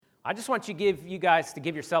I just want you guys to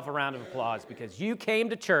give yourself a round of applause because you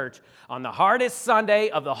came to church on the hardest Sunday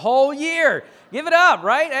of the whole year. Give it up,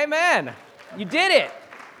 right? Amen. You did it.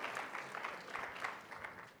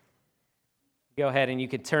 Go ahead and you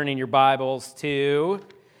can turn in your Bibles to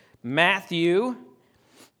Matthew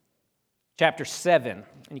chapter 7.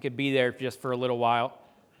 And you could be there just for a little while.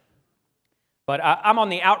 But I'm on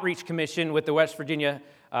the Outreach Commission with the West Virginia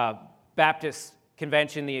Baptist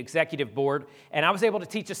Convention, the executive board, and I was able to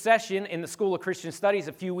teach a session in the School of Christian Studies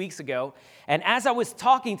a few weeks ago. And as I was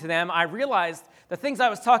talking to them, I realized the things I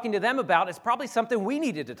was talking to them about is probably something we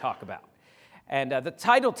needed to talk about. And the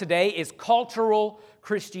title today is Cultural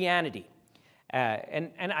Christianity.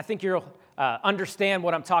 And I think you'll understand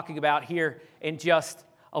what I'm talking about here in just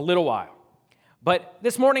a little while. But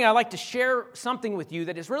this morning, I'd like to share something with you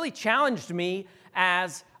that has really challenged me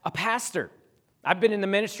as a pastor. I've been in the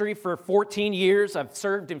ministry for 14 years. I've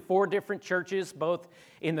served in 4 different churches, both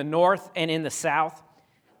in the north and in the south.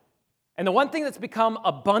 And the one thing that's become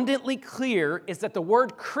abundantly clear is that the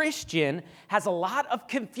word Christian has a lot of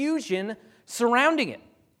confusion surrounding it.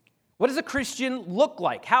 What does a Christian look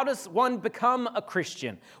like? How does one become a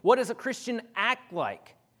Christian? What does a Christian act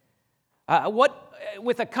like?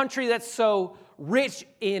 With a country that's so rich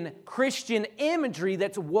in Christian imagery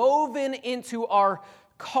that's woven into our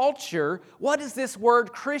culture, what does this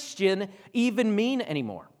word Christian even mean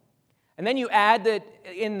anymore? And then you add that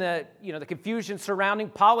in the confusion surrounding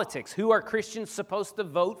politics. Who are Christians supposed to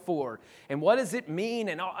vote for? And what does it mean?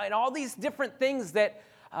 And all these different things that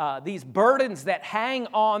these burdens that hang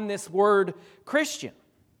on this word Christian.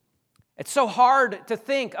 It's so hard to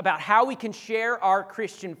think about how we can share our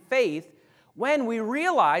Christian faith when we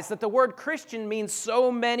realize that the word Christian means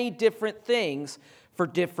so many different things for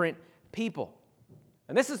different people.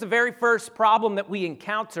 And this is the very first problem that we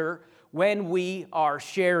encounter when we are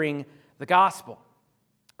sharing the gospel.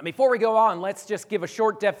 And before we go on, let's just give a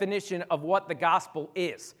short definition of what the gospel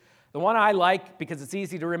is. The one I like, because it's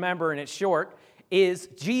easy to remember and it's short, is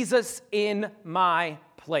Jesus in my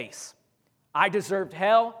place. I deserved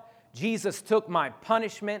hell. Jesus took my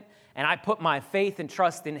punishment, and I put my faith and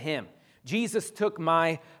trust in him. Jesus took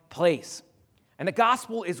my place. And the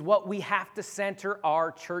gospel is what we have to center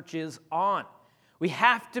our churches on. We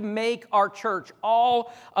have to make our church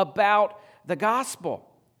all about the gospel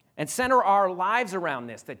and center our lives around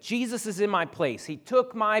this, that Jesus is in my place. He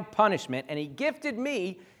took my punishment, and he gifted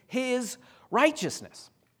me his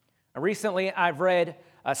righteousness. Recently, I've read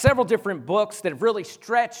several different books that have really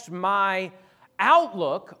stretched my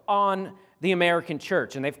outlook on the American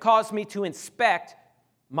church, and they've caused me to inspect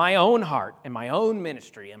my own heart and my own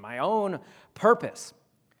ministry and my own purpose.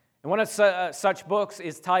 And one of such books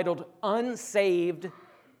is titled Unsaved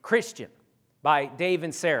Christian by Dave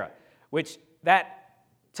and Sarah, which that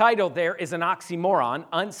title there is an oxymoron,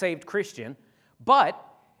 unsaved Christian, but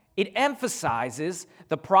it emphasizes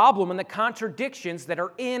the problem and the contradictions that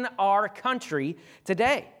are in our country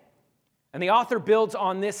today. And the author builds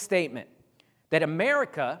on this statement, that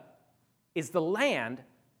America is the land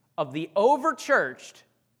of the overchurched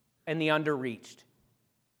and the underreached.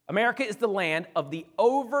 America is the land of the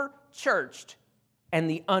overchurched and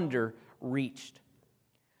the underreached.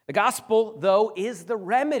 The gospel, though, is the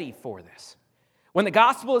remedy for this. When the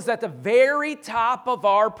gospel is at the very top of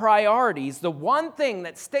our priorities, the one thing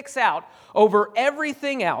that sticks out over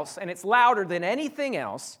everything else, and it's louder than anything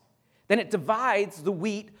else, then it divides the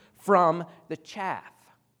wheat from the chaff.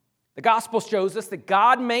 The gospel shows us that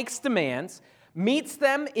God makes demands, meets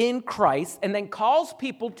them in Christ, and then calls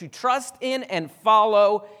people to trust in and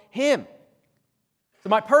follow him. So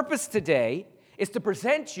my purpose today is to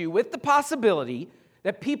present you with the possibility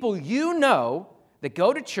that people you know that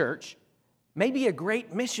go to church may be a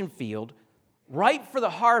great mission field, ripe for the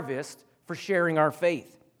harvest for sharing our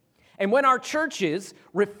faith. And when our churches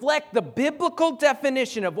reflect the biblical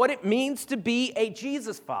definition of what it means to be a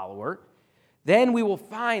Jesus follower, then we will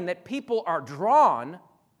find that people are drawn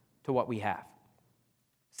to what we have.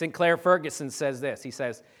 Sinclair Ferguson says this. He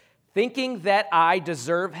says, "Thinking that I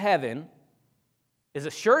deserve heaven is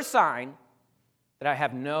a sure sign that I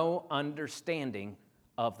have no understanding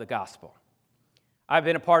of the gospel." I've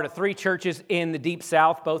been a part of 3 churches in the Deep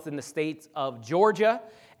South, both in the states of Georgia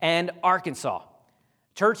and Arkansas.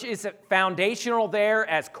 Church is foundational there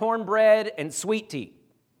as cornbread and sweet tea.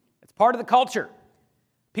 It's part of the culture.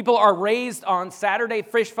 People are raised on Saturday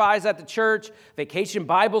fish fries at the church, vacation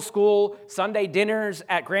Bible school, Sunday dinners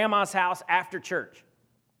at grandma's house after church.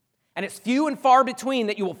 And it's few and far between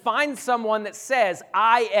that you will find someone that says,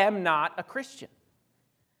 I am not a Christian.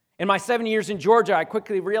 In my 7 years in Georgia, I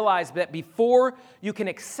quickly realized that before you can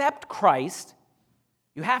accept Christ,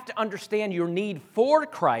 You have to understand your need for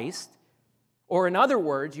Christ, or in other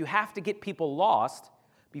words, you have to get people lost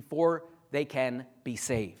before they can be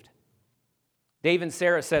saved. Dave and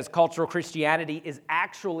Sarah says cultural Christianity is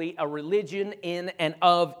actually a religion in and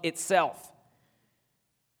of itself.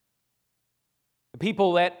 The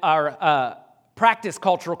people that are practice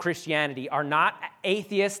cultural Christianity are not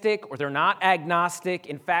atheistic or they're not agnostic.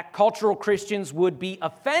 In fact, cultural Christians would be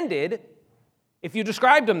offended if you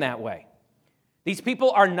described them that way. These people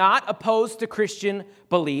are not opposed to Christian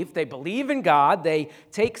belief. They believe in God. They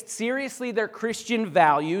take seriously their Christian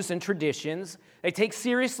values and traditions. They take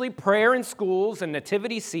seriously prayer in schools and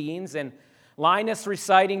nativity scenes and Linus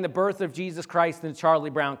reciting the birth of Jesus Christ in Charlie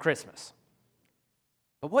Brown Christmas.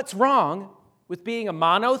 But what's wrong with being a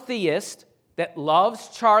monotheist that loves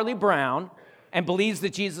Charlie Brown and believes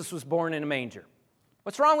that Jesus was born in a manger?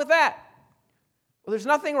 What's wrong with that? Well, there's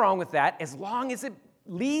nothing wrong with that as long as it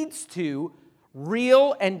leads to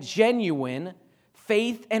real and genuine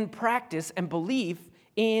faith and practice and belief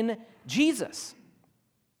in Jesus.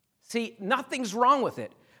 See, nothing's wrong with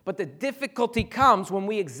it, but the difficulty comes when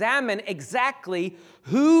we examine exactly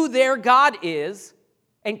who their God is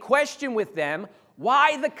and question with them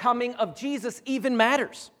why the coming of Jesus even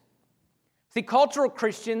matters. See, cultural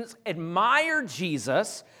Christians admire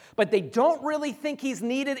Jesus, but they don't really think he's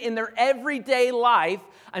needed in their everyday life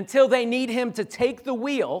until they need him to take the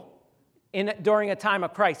wheel during a time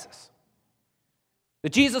of crisis. The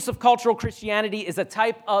Jesus of cultural Christianity is a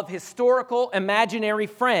type of historical imaginary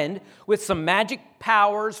friend with some magic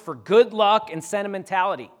powers for good luck and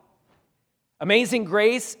sentimentality. Amazing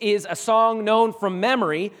Grace is a song known from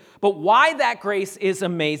memory, but why that grace is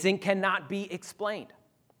amazing cannot be explained.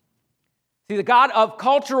 See, the God of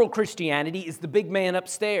cultural Christianity is the big man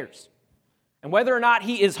upstairs. And whether or not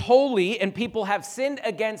he is holy and people have sinned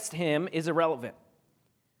against him is irrelevant.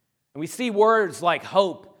 And we see words like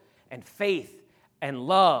hope and faith and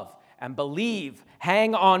love and believe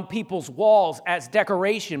hang on people's walls as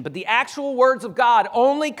decoration. But the actual words of God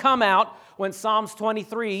only come out when Psalms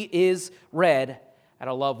 23 is read at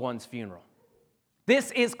a loved one's funeral.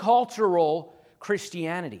 This is cultural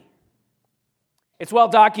Christianity. It's well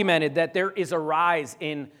documented that there is a rise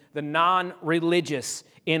in the non-religious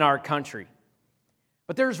in our country.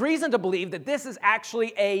 But there's reason to believe that this is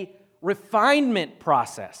actually a refinement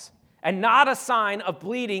process and not a sign of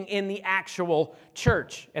bleeding in the actual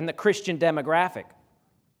church and the Christian demographic.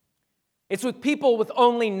 It's with people with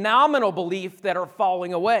only nominal belief that are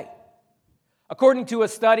falling away. According to a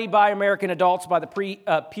study by American adults by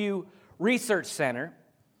the Pew Research Center,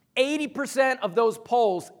 80% of those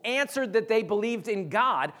polls answered that they believed in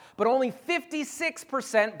God, but only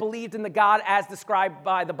 56% believed in the God as described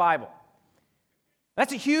by the Bible.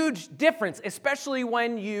 That's a huge difference, especially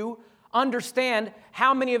when you understand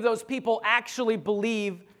how many of those people actually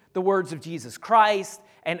believe the words of Jesus Christ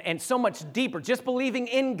and so much deeper. Just believing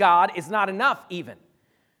in God is not enough even.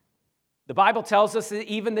 The Bible tells us that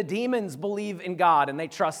even the demons believe in God and they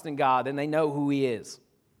trust in God and they know who he is.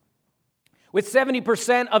 With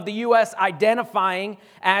 70% of the U.S. identifying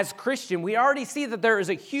as Christian, we already see that there is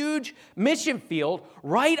a huge mission field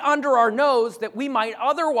right under our nose that we might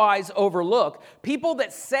otherwise overlook. People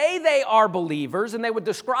that say they are believers and they would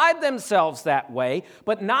describe themselves that way,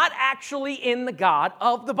 but not actually in the God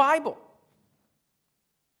of the Bible.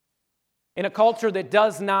 In a culture that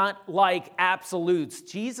does not like absolutes,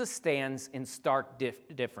 Jesus stands in stark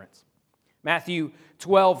difference. Matthew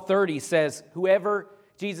 12:30 says,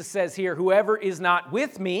 Jesus says here, whoever is not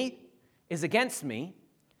with me is against me,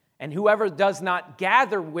 and whoever does not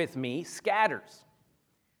gather with me scatters.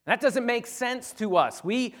 That doesn't make sense to us.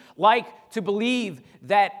 We like to believe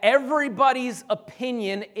that everybody's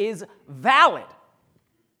opinion is valid,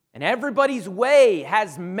 and everybody's way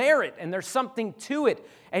has merit, and there's something to it.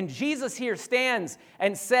 And Jesus here stands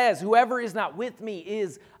and says, whoever is not with me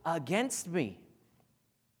is against me.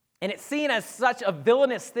 And it's seen as such a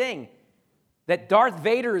villainous thing that Darth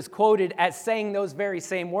Vader is quoted as saying those very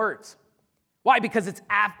same words. Why? Because it's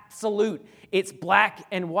absolute. It's black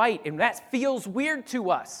and white. And that feels weird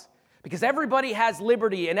to us because everybody has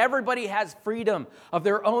liberty and everybody has freedom of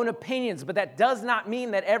their own opinions. But that does not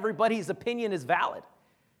mean that everybody's opinion is valid.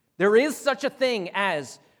 There is such a thing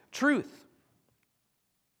as truth.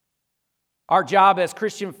 Our job as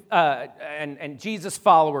Christian and Jesus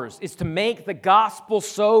followers is to make the gospel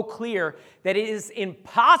so clear that it is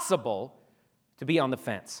impossible to be on the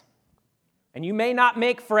fence. And you may not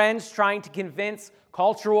make friends trying to convince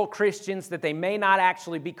cultural Christians that they may not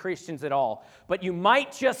actually be Christians at all, but you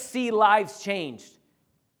might just see lives changed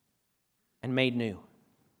and made new.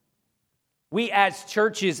 We as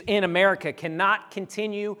churches in America cannot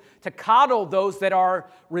continue to coddle those that are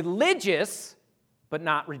religious but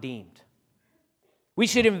not redeemed. We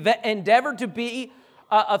should endeavor to be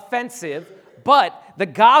offensive, but the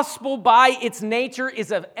gospel by its nature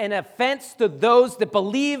is an offense to those that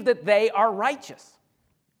believe that they are righteous.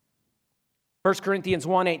 1 Corinthians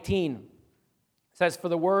 1:18 says, "For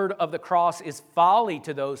the word of the cross is folly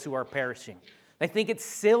to those who are perishing." They think it's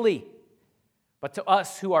silly. But to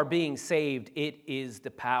us who are being saved, it is the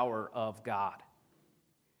power of God.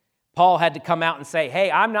 Paul had to come out and say, hey,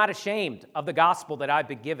 I'm not ashamed of the gospel that I've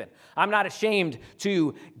been given. I'm not ashamed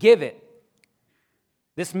to give it.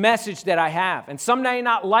 This message that I have. And some may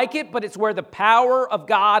not like it, but it's where the power of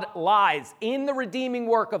God lies, in the redeeming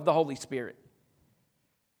work of the Holy Spirit.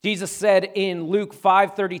 Jesus said in Luke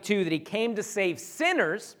 5:32 that he came to save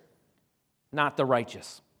sinners, not the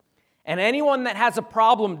righteous. And anyone that has a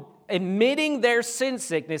problem admitting their sin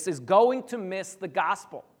sickness is going to miss the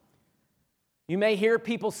gospel. You may hear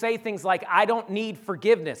people say things like, I don't need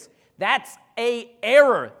forgiveness. That's an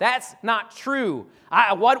error. That's not true.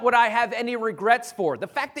 What would I have any regrets for? The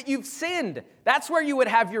fact that you've sinned, that's where you would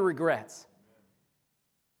have your regrets.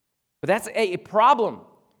 But that's a problem.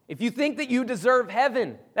 If you think that you deserve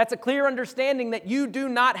heaven, that's a clear understanding that you do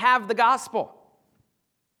not have the gospel.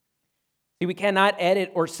 See, we cannot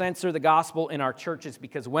edit or censor the gospel in our churches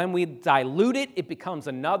because when we dilute it, it becomes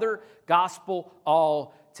another gospel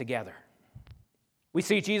altogether. We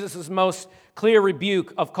see Jesus' most clear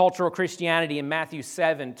rebuke of cultural Christianity in Matthew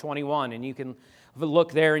 7:21, and you can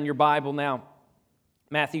look there in your Bible now.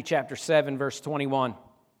 Matthew chapter 7, verse 21.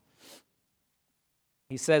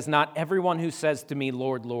 He says, "Not everyone who says to me,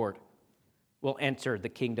 'Lord, Lord,' will enter the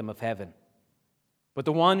kingdom of heaven, but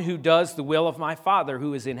the one who does the will of my Father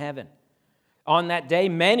who is in heaven. On that day,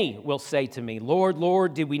 many will say to me, 'Lord,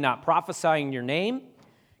 Lord, did we not prophesy in your name,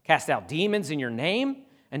 cast out demons in your name,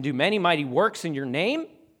 and do many mighty works in your name?'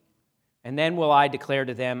 And then will I declare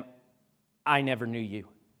to them, 'I never knew you.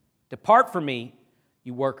 Depart from me,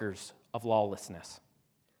 you workers of lawlessness.'"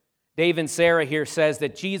 Dave and Sarah here says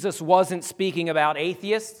that Jesus wasn't speaking about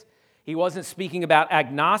atheists. He wasn't speaking about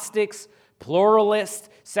agnostics, pluralists,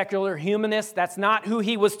 secular humanists. That's not who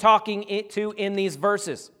he was talking to in these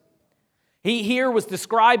verses. He here was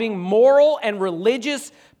describing moral and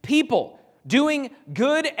religious people doing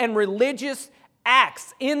good and religious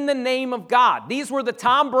acts in the name of God. These were the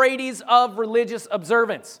Tom Brady's of religious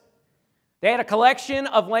observance. They had a collection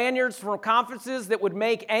of lanyards from conferences that would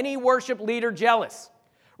make any worship leader jealous.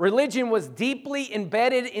 Religion was deeply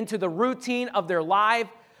embedded into the routine of their life,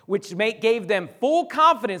 which gave them full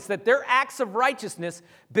confidence that their acts of righteousness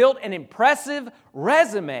built an impressive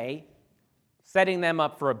resume, setting them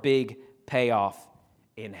up for a big payoff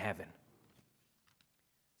in heaven.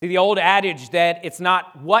 See, the old adage that it's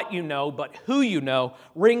not what you know, but who you know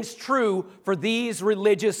rings true for these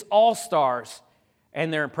religious all-stars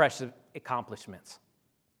and their impressive accomplishments.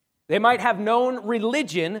 They might have known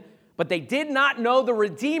religion, but they did not know the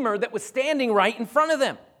Redeemer that was standing right in front of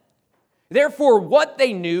them. Therefore, what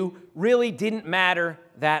they knew really didn't matter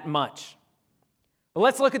that much. But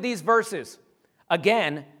let's look at these verses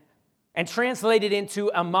again and translate it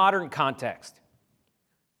into a modern context.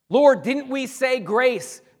 Lord, didn't we say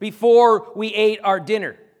grace before we ate our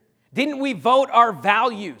dinner? Didn't we vote our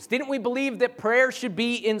values? Didn't we believe that prayer should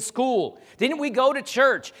be in school? Didn't we go to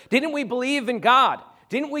church? Didn't we believe in God?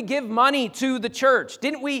 Didn't we give money to the church?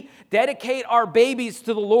 Didn't we dedicate our babies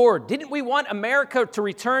to the Lord? Didn't we want America to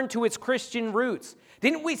return to its Christian roots?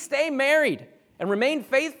 Didn't we stay married and remain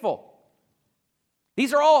faithful?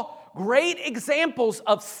 These are all great examples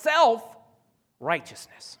of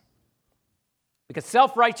self-righteousness. Because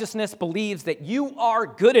self-righteousness believes that you are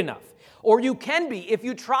good enough, or you can be if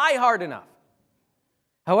you try hard enough.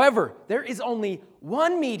 However, there is only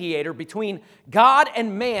one mediator between God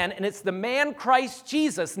and man, and it's the man Christ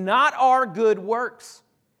Jesus, not our good works.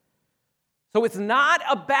 So it's not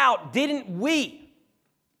about didn't we,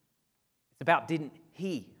 it's about didn't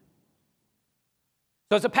he.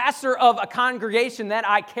 So as a pastor of a congregation that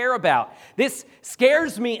I care about, this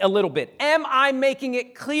scares me a little bit. Am I making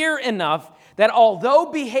it clear enough that although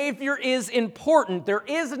behavior is important, there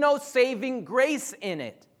is no saving grace in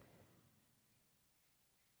it?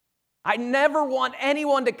 I never want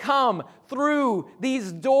anyone to come through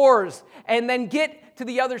these doors and then get to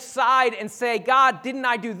the other side and say, God, didn't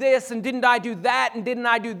I do this and didn't I do that and didn't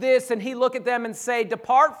I do this? And he look at them and say,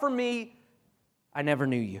 depart from me, I never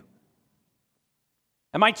knew you.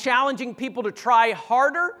 Am I challenging people to try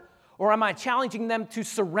harder, Or am I challenging them to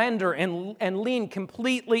surrender and lean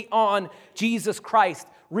completely on Jesus Christ,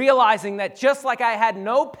 realizing that just like I had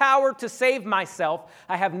no power to save myself,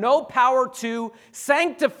 I have no power to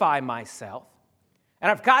sanctify myself, and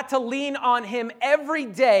I've got to lean on Him every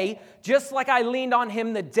day, just like I leaned on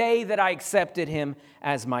Him the day that I accepted Him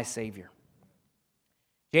as my Savior.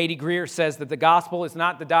 J.D. Greear says that the gospel is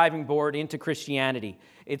not the diving board into Christianity.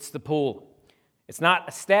 It's the pool. It's not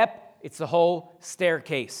a step, it's the whole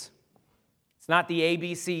staircase. It's not the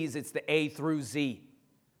ABCs, it's the A through Z.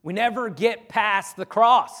 We never get past the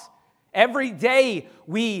cross. Every day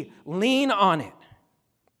we lean on it.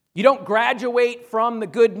 You don't graduate from the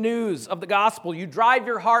good news of the gospel. You drive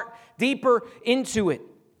your heart deeper into it.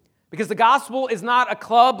 Because the gospel is not a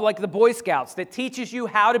club like the Boy Scouts that teaches you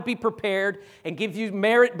how to be prepared and gives you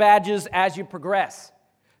merit badges as you progress.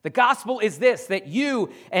 The gospel is this, that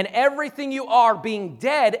you and everything you are being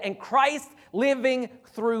dead and Christ living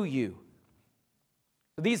through you.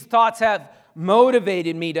 These thoughts have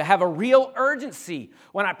motivated me to have a real urgency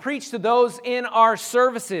when I preach to those in our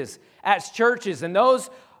services as churches and those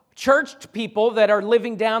church people that are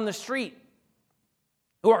living down the street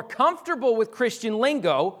who are comfortable with Christian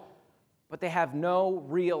lingo, but they have no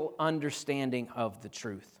real understanding of the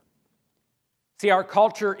truth. See, our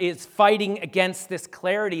culture is fighting against this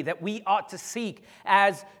clarity that we ought to seek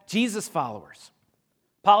as Jesus followers.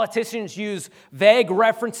 Politicians use vague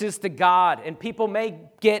references to God, and people may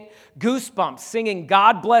get goosebumps singing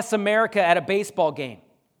 "God Bless America" at a baseball game.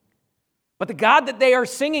 But the God that they are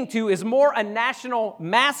singing to is more a national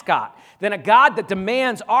mascot than a God that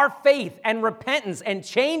demands our faith and repentance and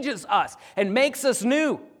changes us and makes us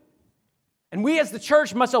new. And we as the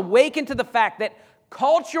church must awaken to the fact that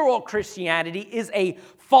cultural Christianity is a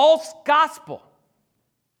false gospel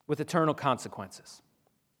with eternal consequences.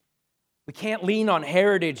 We can't lean on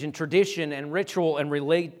heritage and tradition and ritual and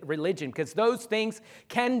religion because those things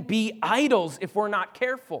can be idols if we're not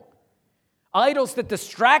careful. Idols that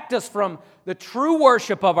distract us from the true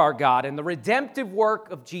worship of our God and the redemptive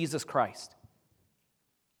work of Jesus Christ.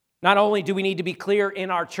 Not only do we need to be clear in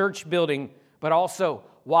our church building, but also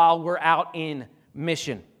while we're out in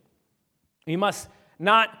mission. We must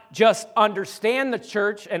not just understand the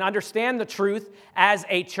church and understand the truth as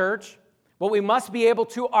a church, but we must be able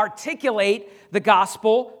to articulate the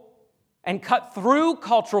gospel and cut through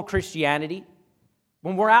cultural Christianity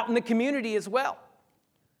when we're out in the community as well.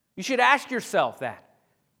 You should ask yourself that.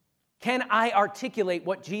 Can I articulate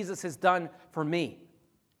what Jesus has done for me?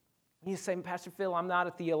 You say, Pastor Phil, I'm not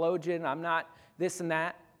a theologian, I'm not this and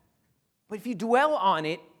that. But if you dwell on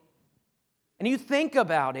it, and you think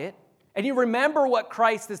about it, and you remember what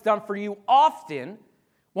Christ has done for you often,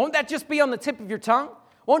 won't that just be on the tip of your tongue?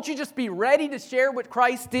 Won't you just be ready to share what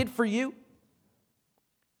Christ did for you?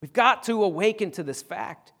 We've got to awaken to this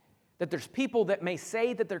fact that there's people that may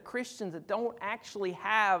say that they're Christians that don't actually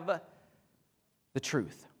have the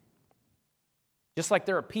truth. Just like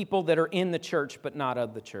there are people that are in the church but not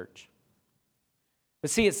of the church.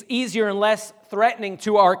 But see, it's easier and less threatening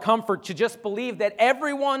to our comfort to just believe that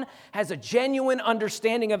everyone has a genuine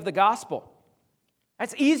understanding of the gospel.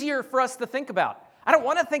 That's easier for us to think about. I don't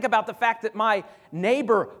want to think about the fact that my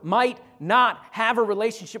neighbor might not have a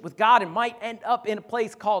relationship with God and might end up in a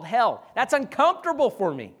place called hell. That's uncomfortable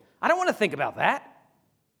for me. I don't want to think about that.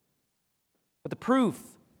 But the proof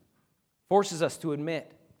forces us to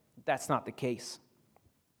admit that that's not the case.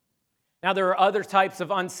 Now, there are other types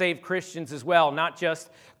of unsaved Christians as well, not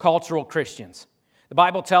just cultural Christians. The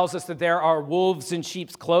Bible tells us that there are wolves in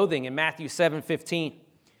sheep's clothing in Matthew 7:15.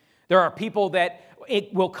 There are people that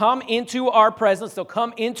it will come into our presence, they'll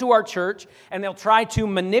come into our church, and they'll try to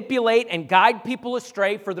manipulate and guide people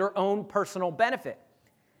astray for their own personal benefit.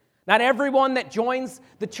 Not everyone that joins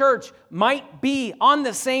the church might be on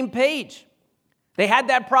the same page. They had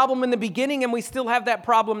that problem in the beginning, and we still have that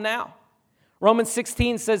problem now. Romans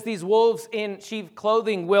 16 says these wolves in sheep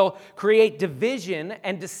clothing will create division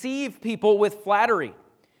and deceive people with flattery.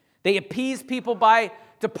 They appease people by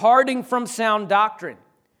departing from sound doctrine.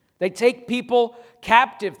 They take people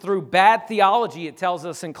captive through bad theology, it tells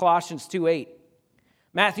us in Colossians 2:8.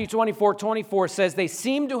 Matthew 24:24 says they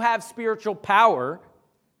seem to have spiritual power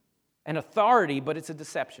and authority, but it's a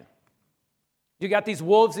deception. You got these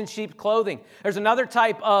wolves in sheep clothing. There's another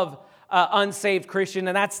type of unsaved Christian,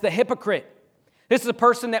 and that's the hypocrite. This is a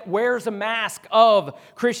person that wears a mask of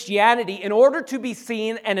Christianity in order to be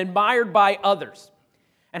seen and admired by others.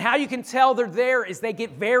 And how you can tell they're there is they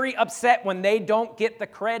get very upset when they don't get the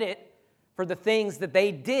credit for the things that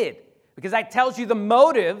they did, because that tells you the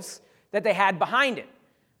motives that they had behind it.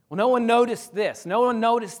 Well, no one noticed this. No one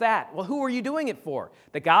noticed that. Well, who are you doing it for?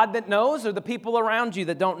 The God that knows or the people around you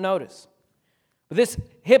that don't notice? But this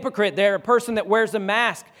hypocrite, they're a person that wears a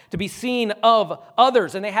mask to be seen of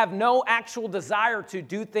others, and they have no actual desire to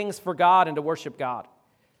do things for God and to worship God.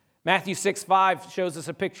 Matthew 6:5 shows us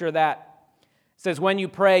a picture of that. It says, when you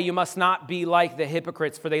pray, you must not be like the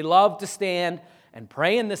hypocrites, for they love to stand and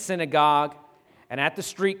pray in the synagogue and at the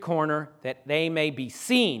street corner, that they may be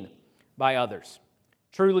seen by others.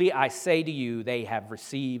 Truly, I say to you, they have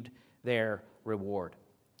received their reward.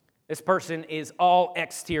 This person is all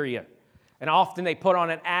exterior, and often they put on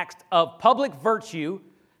an act of public virtue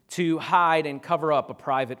to hide and cover up a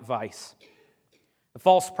private vice. The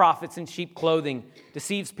false prophets in sheep clothing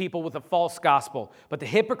deceives people with a false gospel, but the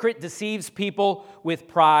hypocrite deceives people with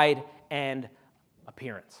pride and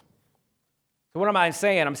appearance. So what am I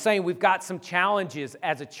saying? I'm saying we've got some challenges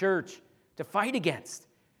as a church to fight against.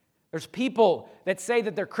 There's people that say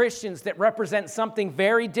that they're Christians that represent something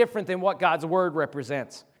very different than what God's word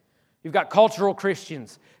represents. You've got cultural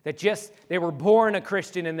Christians that they were born a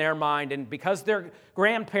Christian in their mind, and because their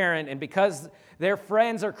grandparent and because their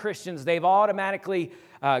friends are Christians, they've automatically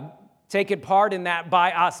taken part in that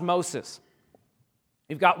by osmosis.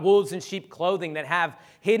 You've got wolves in sheep clothing that have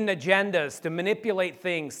hidden agendas to manipulate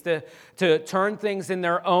things, to turn things in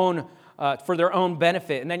their own for their own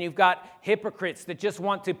benefit. And then you've got hypocrites that just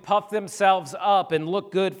want to puff themselves up and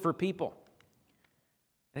look good for people.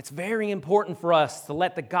 It's very important for us to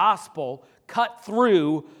let the gospel cut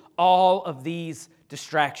through all of these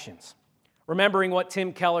distractions. Remembering what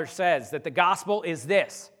Tim Keller says, that the gospel is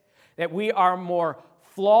this, that we are more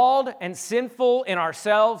flawed and sinful in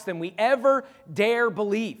ourselves than we ever dare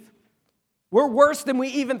believe. We're worse than we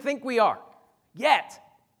even think we are. Yet,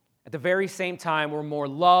 at the very same time, we're more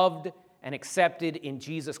loved and accepted in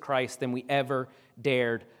Jesus Christ than we ever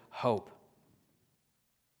dared hope.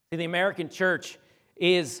 See, the American church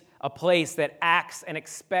is a place that acts and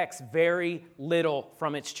expects very little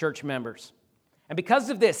from its church members. And because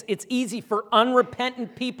of this, it's easy for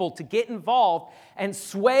unrepentant people to get involved and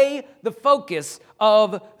sway the focus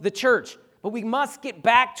of the church. But we must get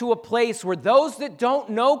back to a place where those that don't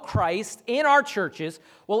know Christ in our churches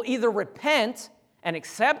will either repent and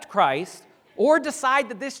accept Christ or decide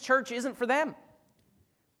that this church isn't for them.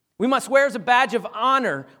 We must wear as a badge of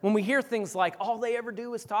honor when we hear things like, all they ever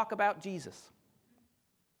do is talk about Jesus.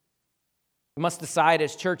 We must decide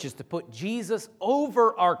as churches to put Jesus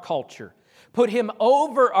over our culture, put him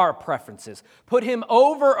over our preferences, put him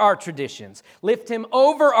over our traditions, lift him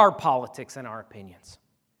over our politics and our opinions.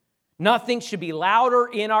 Nothing should be louder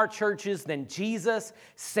in our churches than Jesus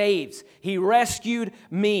saves. He rescued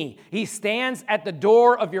me. He stands at the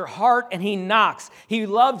door of your heart and he knocks. He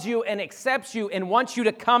loves you and accepts you and wants you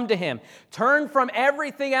to come to him. Turn from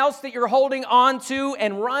everything else that you're holding on to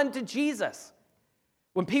and run to Jesus.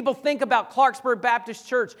 When people think about Clarksburg Baptist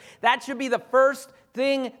Church, that should be the first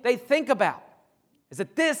thing they think about. Is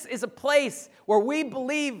that this is a place where we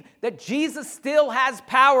believe that Jesus still has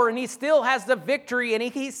power and he still has the victory and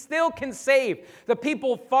he still can save the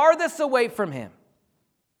people farthest away from him.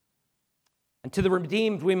 And to the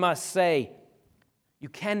redeemed we must say, you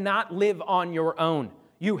cannot live on your own.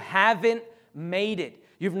 You haven't made it.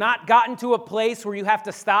 You've not gotten to a place where you have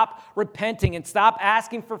to stop repenting and stop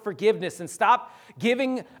asking for forgiveness and stop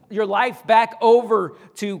giving your life back over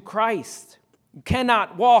to Christ. You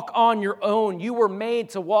cannot walk on your own. You were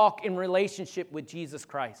made to walk in relationship with Jesus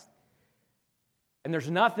Christ. And there's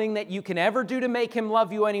nothing that you can ever do to make him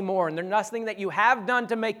love you anymore. And there's nothing that you have done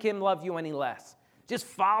to make him love you any less. Just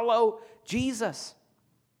follow Jesus.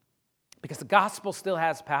 Because the gospel still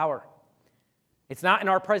has power. It's not in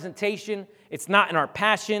our presentation. It's not in our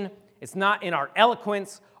passion. It's not in our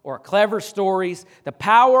eloquence or clever stories. The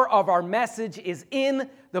power of our message is in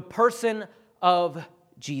the person of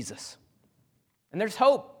Jesus. And there's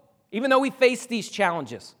hope. Even though we face these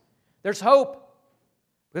challenges, there's hope.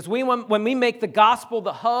 Because when we make the gospel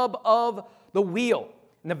the hub of the wheel,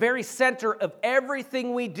 in the very center of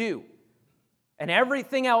everything we do, and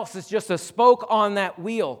everything else is just a spoke on that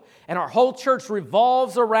wheel, and our whole church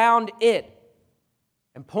revolves around it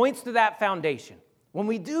and points to that foundation. When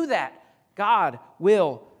we do that, God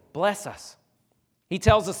will bless us. He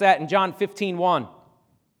tells us that in John 15:1.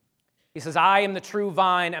 He says, I am the true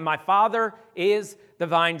vine, and my Father is the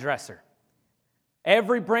vine dresser.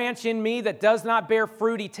 Every branch in me that does not bear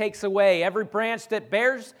fruit, he takes away. Every branch that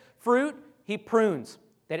bears fruit, he prunes,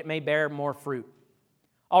 that it may bear more fruit.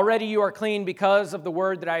 Already you are clean because of the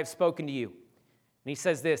word that I have spoken to you. And he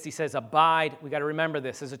says this, he says, abide, we got to remember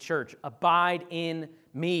this as a church, abide in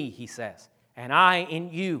me, he says, and I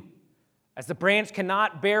in you. As the branch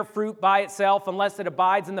cannot bear fruit by itself unless it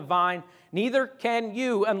abides in the vine, neither can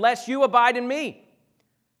you unless you abide in me.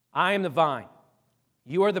 I am the vine.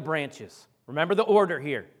 You are the branches. Remember the order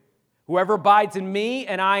here. Whoever abides in me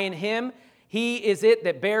and I in him, he is it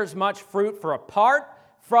that bears much fruit, for apart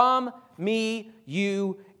from me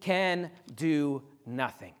you can do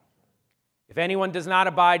nothing. If anyone does not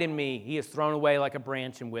abide in me, he is thrown away like a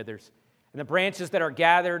branch and withers. And the branches that are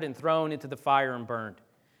gathered and thrown into the fire and burned.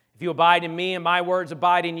 If you abide in me and my words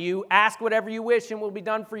abide in you, ask whatever you wish and it will be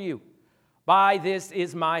done for you. By this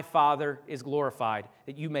is my Father is glorified,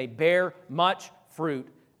 that you may bear much fruit,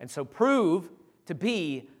 and so prove to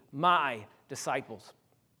be my disciples.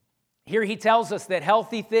 Here he tells us that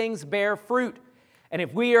healthy things bear fruit. And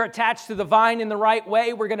if we are attached to the vine in the right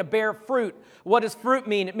way, we're going to bear fruit. What does fruit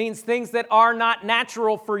mean? It means things that are not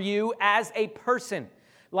natural for you as a person,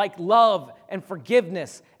 like love and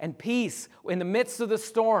forgiveness and peace in the midst of the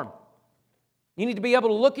storm. You need to be able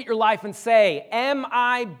to look at your life and say, am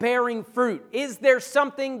I bearing fruit? Is there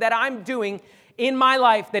something that I'm doing in my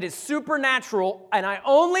life that is supernatural and I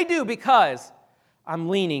only do because I'm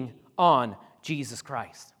leaning on Jesus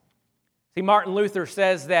Christ? See, Martin Luther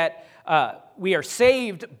says that we are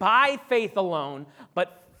saved by faith alone,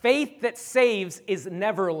 but faith that saves is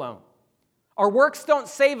never alone. Our works don't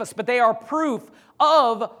save us, but they are proof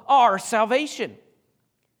of our salvation.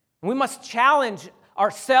 We must challenge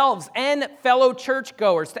ourselves and fellow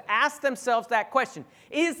churchgoers to ask themselves that question.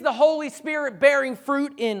 Is the Holy Spirit bearing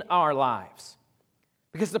fruit in our lives?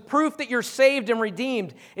 Because the proof that you're saved and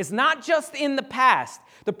redeemed is not just in the past.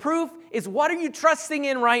 The proof is, what are you trusting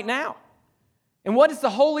in right now? And what is the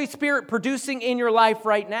Holy Spirit producing in your life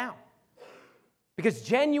right now? Because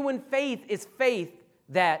genuine faith is faith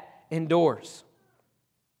that endures.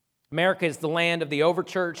 America is the land of the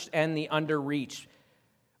overchurched and the underreached.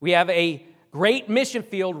 We have a great mission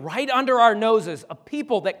field right under our noses of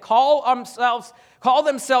people that call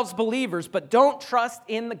themselves believers but don't trust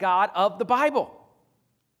in the God of the Bible.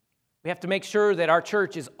 We have to make sure that our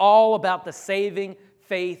church is all about the saving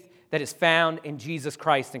faith that is found in Jesus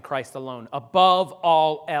Christ and Christ alone, above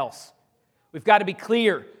all else. We've got to be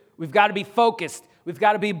clear. We've got to be focused. We've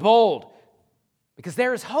got to be bold. Because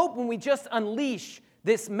there is hope when we just unleash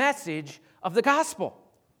this message of the gospel.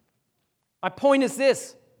 My point is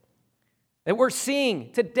this, that we're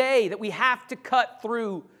seeing today that we have to cut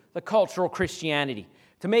through the cultural Christianity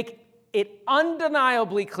to make it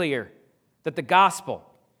undeniably clear that the gospel,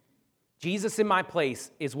 Jesus in my place,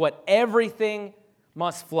 is what everything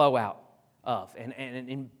must flow out of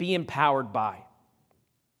and be empowered by.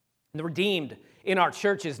 And the redeemed in our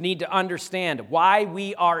churches need to understand why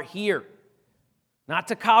we are here. Not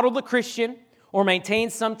to coddle the Christian or maintain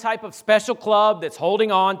some type of special club that's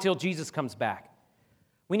holding on till Jesus comes back.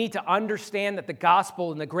 We need to understand that the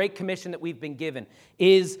gospel and the great commission that we've been given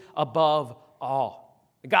is above all.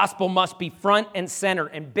 The gospel must be front and center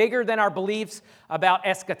and bigger than our beliefs about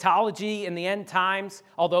eschatology and the end times,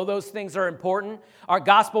 although those things are important. Our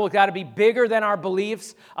gospel has got to be bigger than our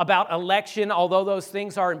beliefs about election, although those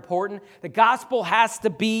things are important. The gospel has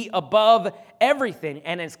to be above everything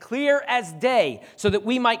and as clear as day so that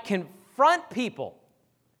we might confront people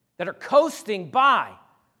that are coasting by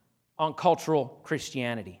on cultural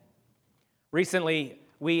Christianity. Recently,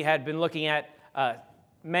 we had been looking at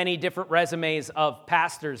many different resumes of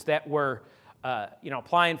pastors that were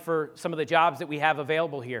applying for some of the jobs that we have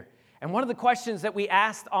available here. And one of the questions that we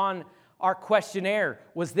asked on our questionnaire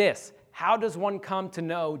was this: how does one come to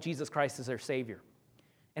know Jesus Christ as their Savior?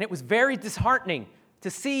 And it was very disheartening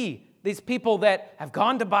to see these people that have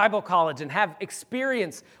gone to Bible college and have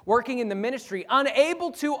experience working in the ministry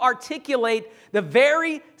unable to articulate the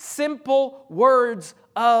very simple words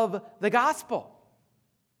of the gospel.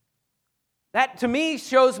 That, to me,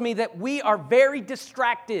 shows me that we are very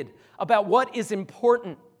distracted about what is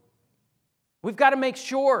important. We've got to make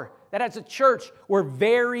sure that as a church, we're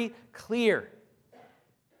very clear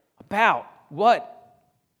about what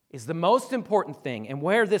is the most important thing and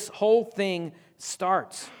where this whole thing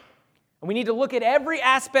starts. And we need to look at every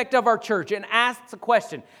aspect of our church and ask the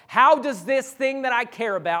question, how does this thing that I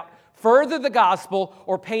care about further the gospel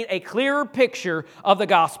or paint a clearer picture of the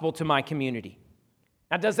gospel to my community?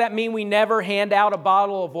 Now, does that mean we never hand out a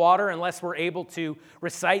bottle of water unless we're able to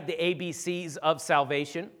recite the ABCs of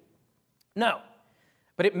salvation? No.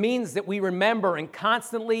 But it means that we remember and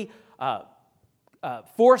constantly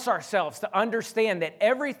force ourselves to understand that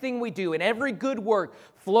everything we do and every good work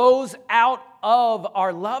flows out of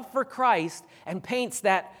our love for Christ and paints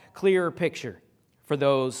that clearer picture for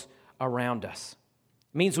those around us.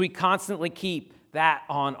 It means we constantly keep that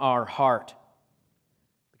on our heart.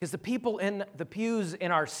 Because the people in the pews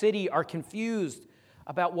in our city are confused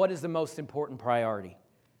about what is the most important priority.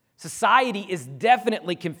 Society is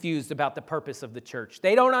definitely confused about the purpose of the church.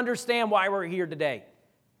 They don't understand why we're here today.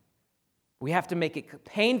 We have to make it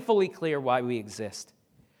painfully clear why we exist,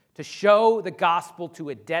 to show the gospel to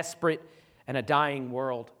a desperate and a dying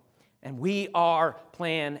world. And we are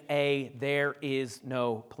plan A. There is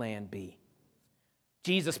no plan B.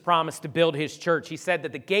 Jesus promised to build his church. He said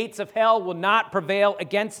that the gates of hell will not prevail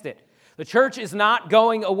against it. The church is not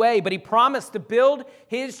going away, but he promised to build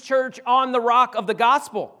his church on the rock of the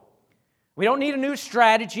gospel. We don't need a new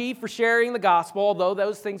strategy for sharing the gospel, although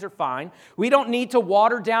those things are fine. We don't need to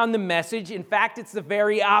water down the message. In fact, it's the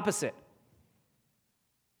very opposite.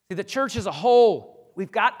 See, the church as a whole,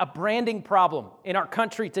 we've got a branding problem in our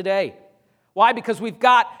country today. Why? Because we've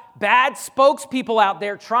got bad spokespeople out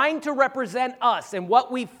there trying to represent us and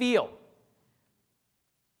what we feel.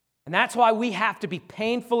 And that's why we have to be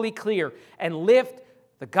painfully clear and lift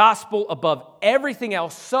the gospel above everything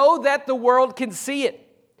else so that the world can see it.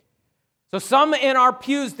 So some in our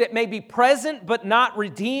pews that may be present but not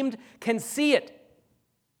redeemed can see it.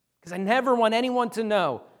 Because I never want anyone to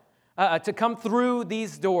know, to come through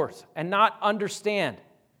these doors and not understand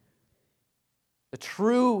the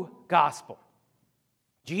true gospel.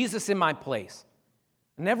 Jesus in my place.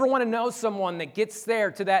 I never want to know someone that gets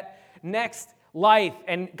there to that next life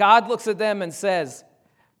and God looks at them and says,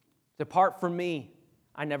 "Depart from me,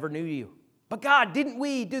 I never knew you." But God, didn't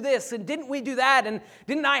we do this and didn't we do that? And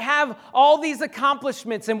didn't I have all these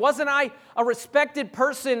accomplishments? And wasn't I a respected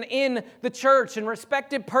person in the church and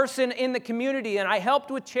respected person in the community? And I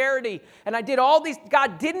helped with charity and I did all these.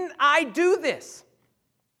 God, didn't I do this?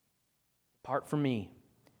 Apart from me,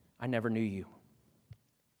 I never knew you.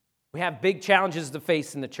 We have big challenges to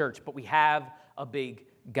face in the church, but we have a big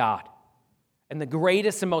God. And the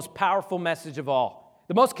greatest and most powerful message of all,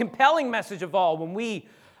 the most compelling message of all, when we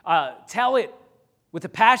tell it with the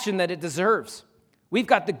passion that it deserves. We've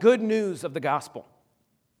got the good news of the gospel.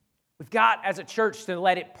 We've got, as a church, to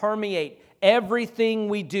let it permeate everything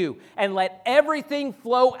we do and let everything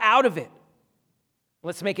flow out of it.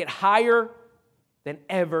 Let's make it higher than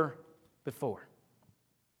ever before.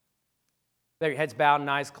 There, your heads bowed and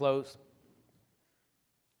eyes closed.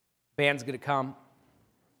 Band's going to come.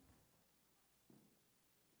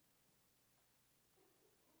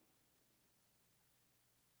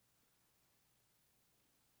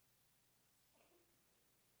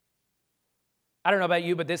 I don't know about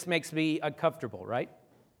you, but this makes me uncomfortable, right?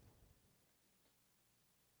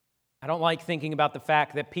 I don't like thinking about the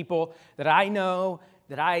fact that people that I know,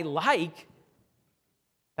 that I like,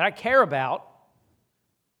 that I care about,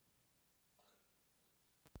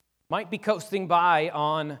 might be coasting by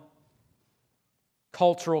on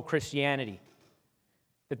cultural Christianity.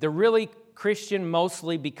 That they're really Christian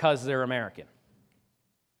mostly because they're American.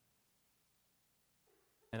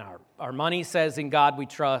 And our money says, "In God we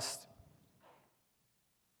trust."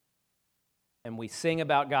 And we sing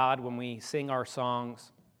about God when we sing our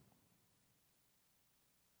songs.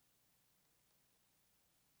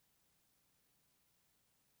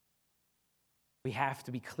 We have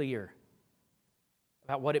to be clear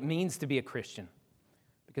about what it means to be a Christian,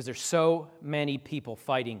 because there's so many people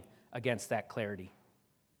fighting against that clarity.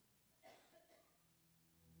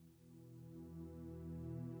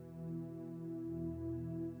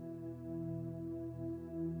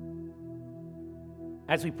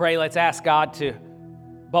 As we pray, let's ask God to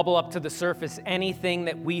bubble up to the surface anything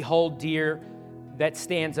that we hold dear that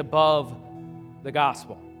stands above the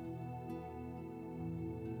gospel.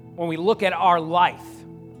 When we look at our life,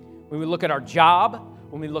 when we look at our job,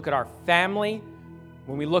 when we look at our family,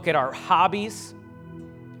 when we look at our hobbies,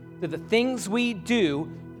 do the things we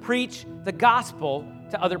do preach the gospel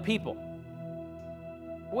to other people?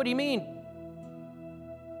 What do you mean?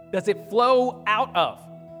 Does it flow out of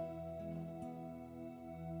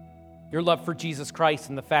your love for Jesus Christ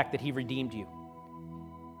and the fact that he redeemed you?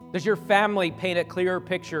 Does your family paint a clearer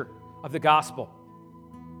picture of the gospel?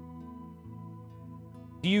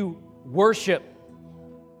 Do you worship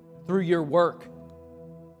through your work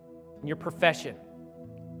and your profession?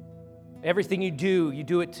 Everything you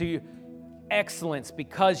do it to excellence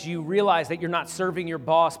because you realize that you're not serving your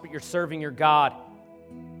boss, but you're serving your God.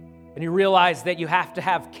 And you realize that you have to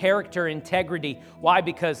have character, integrity. Why?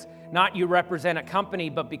 Because not you represent a company,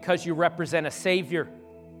 but because you represent a Savior.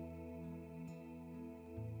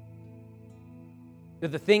 Do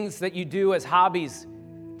the things that you do as hobbies,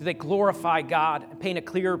 do they glorify God and paint a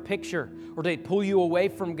clearer picture? Or do they pull you away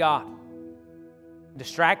from God and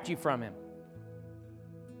distract you from Him?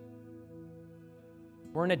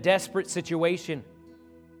 We're in a desperate situation.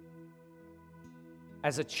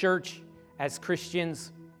 as a church, as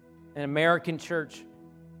Christians, an American church,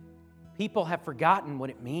 people have forgotten what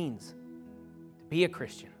it means to be a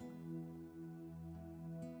Christian.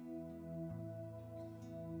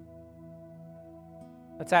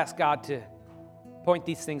 Let's ask God to point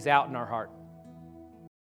these things out in our heart.